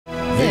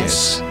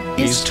This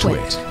is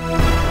TWiT.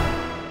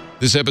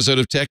 This episode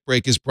of Tech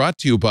Break is brought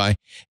to you by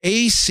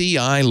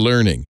ACI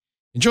Learning.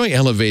 Enjoy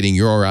elevating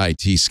your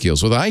IT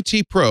skills with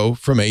IT Pro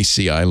from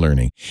ACI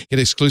Learning. Get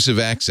exclusive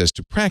access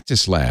to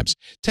practice labs,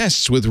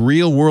 tests with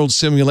real-world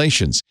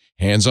simulations,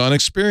 hands-on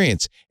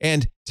experience,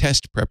 and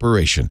test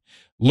preparation.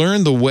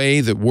 Learn the way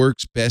that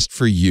works best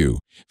for you.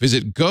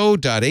 Visit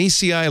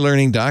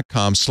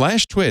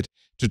go.acilearning.com/twit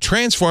to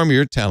transform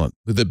your talent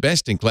with the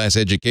best-in-class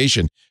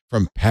education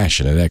from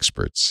passionate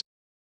experts.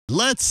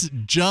 Let's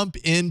jump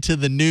into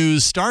the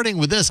news, starting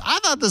with this. I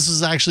thought this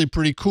was actually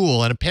pretty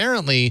cool, and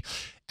apparently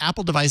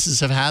Apple devices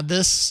have had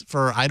this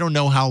for I don't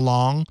know how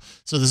long.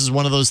 So this is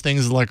one of those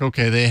things like,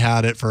 okay, they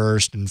had it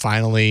first, and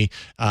finally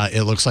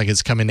it looks like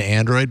it's coming to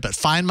Android. But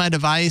Find My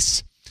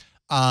Device,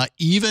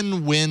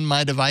 even when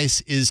my device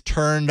is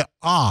turned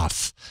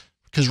off,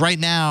 because right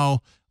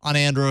now on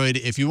Android,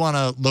 if you want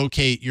to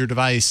locate your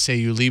device, say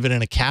you leave it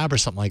in a cab or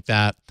something like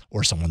that,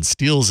 or someone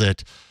steals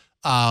it,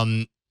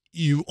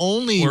 you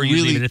only or you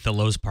really leave it at the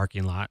Lowe's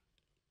parking lot.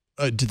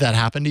 Did that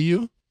happen to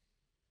you?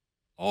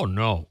 Oh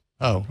no.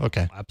 Oh,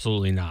 okay.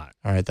 Absolutely not.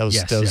 All right, that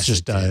was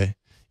just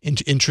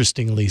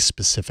interestingly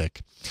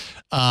specific.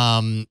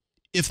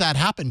 If that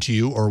happened to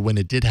you, or when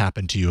it did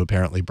happen to you,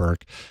 apparently,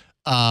 Burke,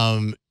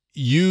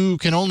 you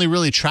can only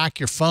really track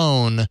your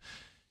phone,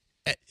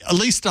 at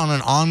least on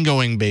an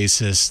ongoing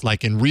basis,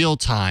 like in real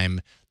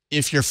time,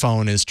 if your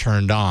phone is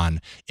turned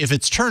on. If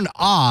it's turned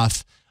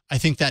off, I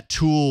think that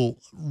tool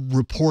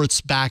reports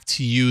back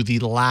to you the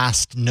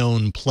last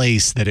known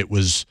place that it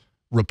was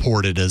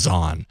reported as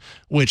on,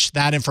 which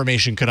that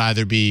information could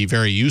either be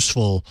very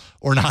useful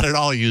or not at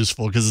all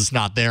useful because it's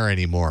not there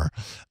anymore,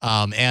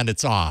 and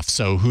it's off.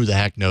 So who the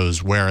heck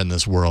knows where in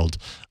this world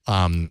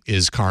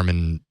is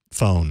Carmen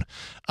phone?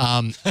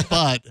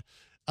 But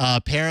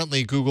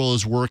apparently Google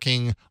is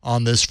working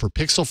on this for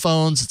Pixel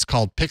phones. It's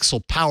called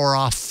Pixel Power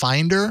Off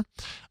Finder.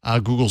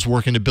 Google's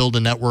working to build a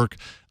network,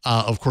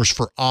 of course,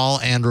 for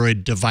all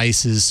Android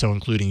devices, so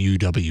including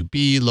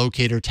UWB,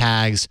 locator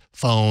tags,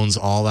 phones,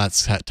 all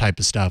that type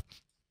of stuff.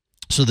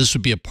 So this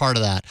would be a part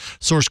of that.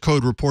 Source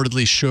code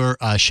reportedly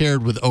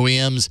shared with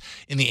OEMs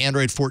in the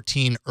Android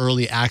 14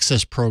 early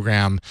access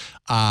program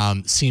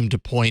seemed to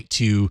point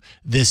to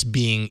this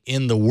being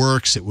in the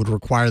works. It would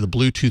require the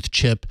Bluetooth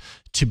chip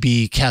to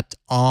be kept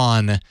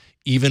on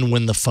even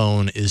when the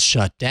phone is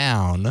shut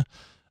down.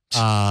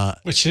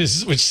 Which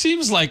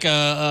seems like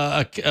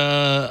a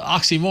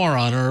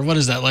oxymoron, or what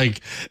is that?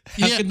 Like,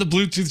 how can the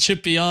Bluetooth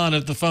chip be on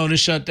if the phone is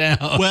shut down?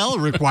 Well,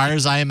 it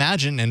requires, I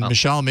imagine, and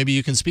Mishaal, maybe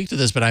you can speak to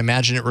this, but I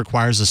imagine it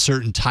requires a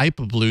certain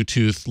type of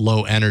Bluetooth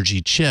low energy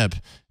chip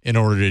in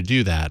order to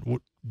do that.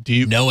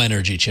 No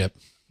energy chip?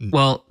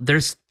 Well,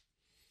 there's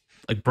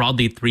like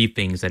broadly three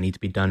things that need to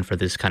be done for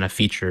this kind of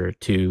feature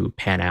to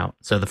pan out.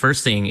 So the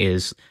first thing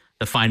is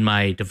the Find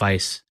My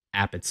Device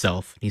app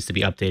itself needs to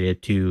be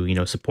updated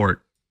to,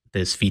 support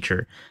this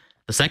feature.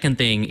 The second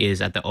thing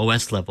is at the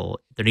OS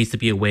level, there needs to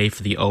be a way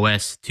for the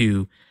OS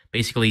to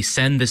basically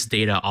send this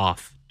data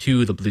off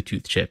to the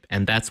Bluetooth chip.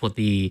 And that's what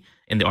in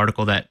the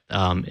article that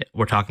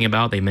we're talking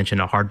about, they mentioned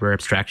a hardware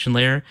abstraction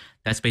layer.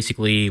 That's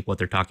basically what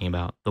they're talking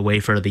about. The way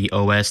for the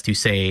OS to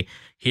say,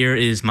 here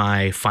is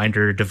my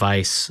Finder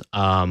device,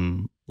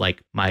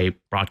 like my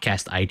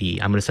broadcast ID.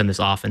 I'm going to send this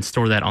off and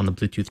store that on the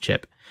Bluetooth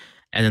chip.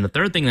 And then the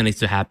third thing that needs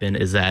to happen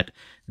is that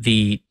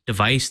the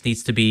device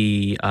needs to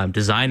be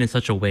designed in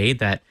such a way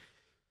that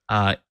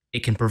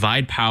it can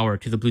provide power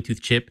to the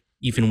Bluetooth chip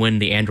even when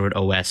the Android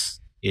OS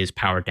is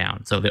powered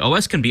down. So the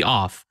OS can be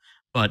off,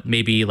 but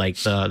maybe like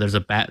there's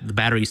the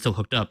battery is still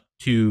hooked up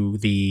to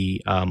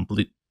the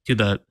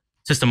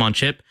system on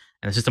chip,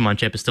 and the system on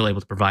chip is still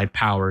able to provide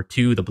power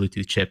to the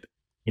Bluetooth chip,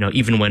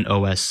 even when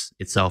OS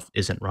itself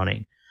isn't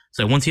running.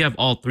 So once you have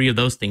all three of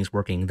those things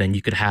working, then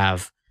you could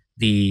have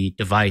the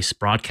device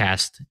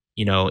broadcast,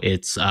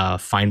 its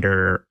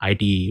Finder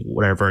ID,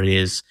 whatever it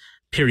is,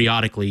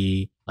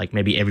 periodically, like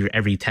maybe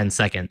every 10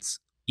 seconds,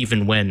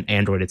 even when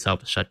Android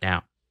itself is shut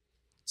down.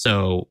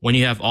 So when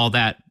you have all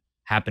that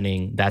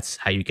happening, that's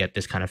how you get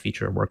this kind of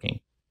feature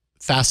working.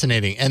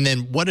 Fascinating. And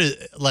then but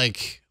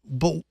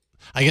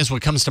I guess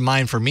what comes to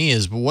mind for me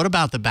is, what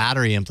about the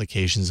battery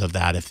implications of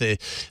that?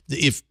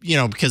 If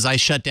because I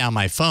shut down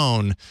my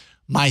phone,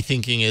 my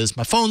thinking is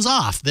my phone's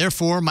off.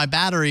 Therefore, my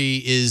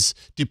battery is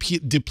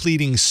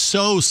depleting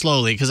so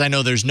slowly, because I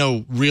know there's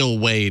no real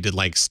way to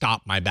like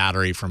stop my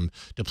battery from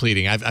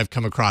depleting. I've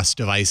come across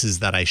devices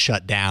that I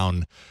shut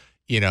down,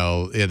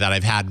 that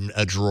I've had in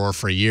a drawer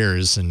for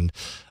years, and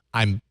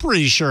I'm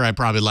pretty sure I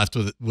probably left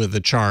with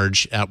a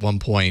charge at one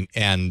point,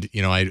 and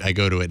I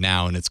go to it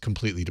now and it's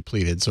completely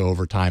depleted. So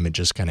over time it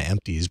just kind of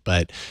empties.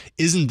 But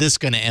isn't this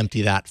going to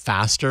empty that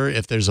faster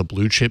if there's a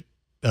Bluetooth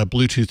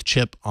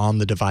chip on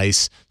the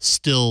device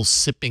still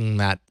sipping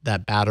that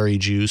battery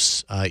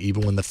juice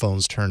even when the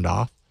phone's turned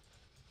off?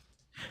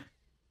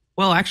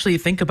 Well, actually,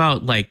 think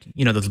about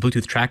those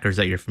Bluetooth trackers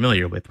that you're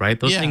familiar with, right?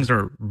 Those things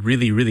are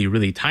really, really,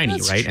 really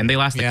tiny, right? And they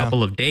last a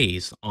couple of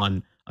days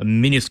on a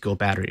minuscule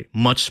battery,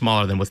 much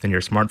smaller than within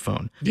your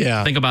smartphone.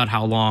 Yeah. Think about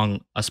how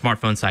long a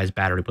smartphone-sized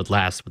battery would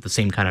last with the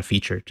same kind of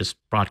feature, just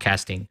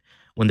broadcasting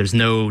when there's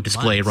no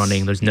display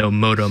running, there's no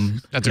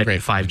modem. That's a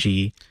great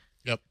 5G.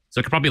 Yep. So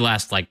it could probably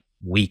last like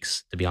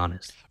weeks, to be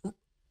honest.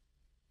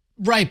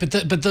 Right,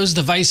 but those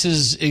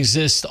devices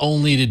exist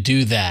only to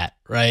do that,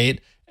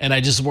 right? And I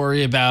just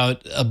worry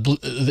about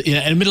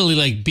admittedly,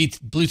 like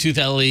Bluetooth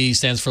LE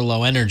stands for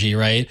low energy,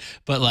 right?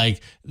 But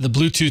like the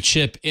Bluetooth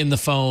chip in the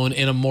phone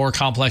in a more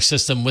complex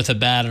system with a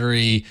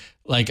battery,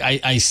 like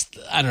I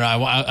don't know,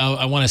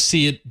 I want to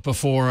see it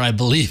before I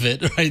believe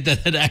it, right?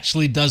 That it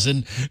actually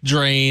doesn't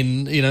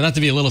drain, not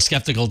to be a little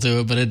skeptical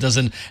to it, but it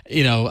doesn't,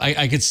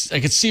 I could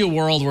see a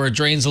world where it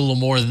drains a little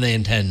more than they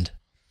intend.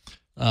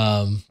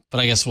 But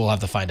I guess we'll have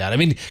to find out. I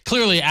mean,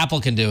 clearly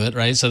Apple can do it,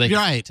 right? So they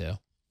can do it too.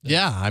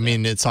 Yeah, I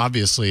mean, it's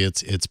obviously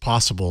it's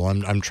possible.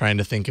 I'm trying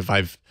to think if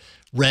I've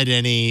read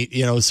any,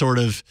 sort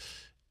of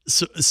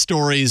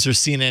stories or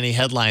seen any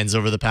headlines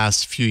over the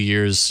past few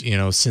years,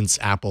 since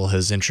Apple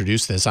has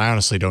introduced this. I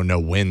honestly don't know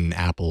when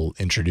Apple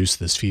introduced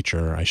this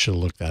feature. I should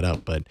have looked that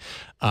up. But,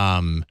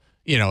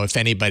 if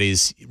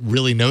anybody's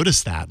really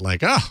noticed that,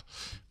 like,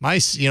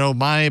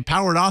 my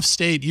powered off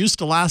state used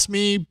to last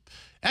me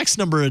X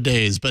number of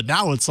days, but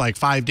now it's like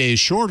 5 days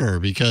shorter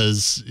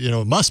because,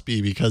 it must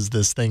be because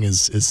this thing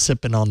is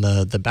sipping on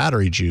the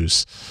battery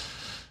juice.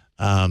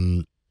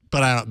 But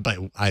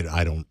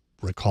I don't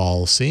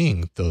recall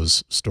seeing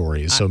those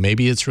stories. So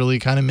maybe it's really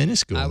kind of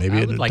minuscule. Maybe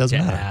I would like doesn't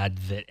to matter. add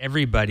that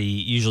everybody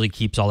usually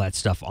keeps all that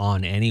stuff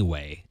on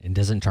anyway and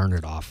doesn't turn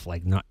it off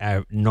like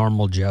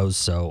normal Joes.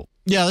 So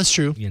Yeah, that's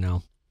true.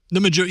 The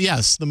majority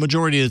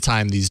of the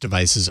time these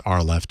devices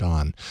are left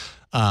on.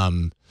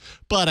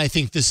 But I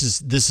think this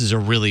is a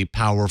really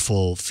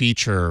powerful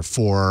feature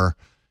for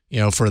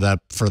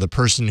the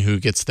person who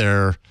gets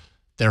their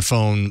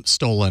phone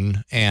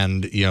stolen,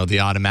 and the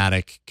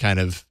automatic kind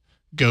of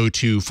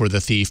go-to for the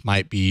thief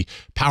might be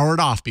powered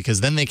off, because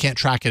then they can't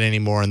track it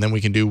anymore, and then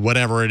we can do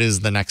whatever it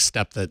is the next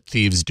step that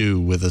thieves do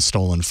with a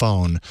stolen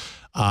phone,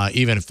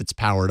 even if it's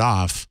powered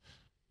off.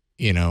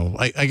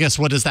 I guess,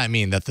 what does that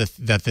mean? That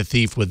the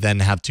thief would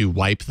then have to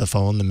wipe the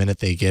phone the minute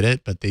they get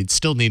it, but they'd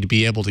still need to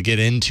be able to get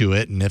into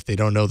it. And if they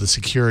don't know the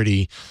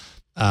security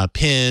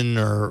PIN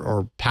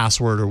or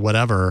password or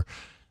whatever,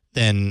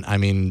 then, I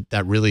mean,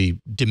 that really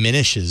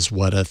diminishes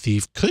what a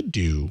thief could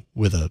do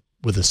with a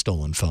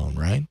stolen phone,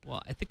 right?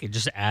 Well, I think it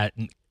just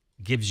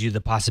gives you the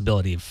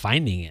possibility of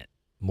finding it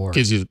more.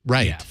 Gives you,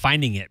 right. Yeah,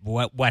 finding it.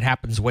 What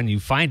happens when you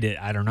find it?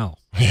 I don't know.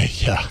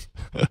 Yeah.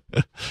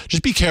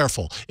 Just be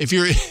careful. If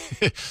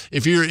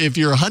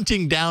you're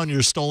hunting down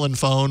your stolen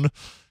phone,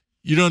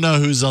 you don't know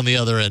who's on the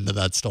other end of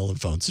that stolen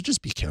phone. So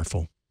just be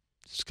careful,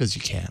 just because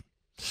you can.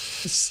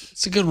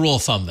 It's a good rule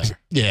of thumb there.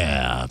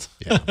 Yeah.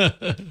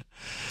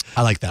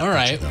 I like that. All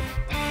right.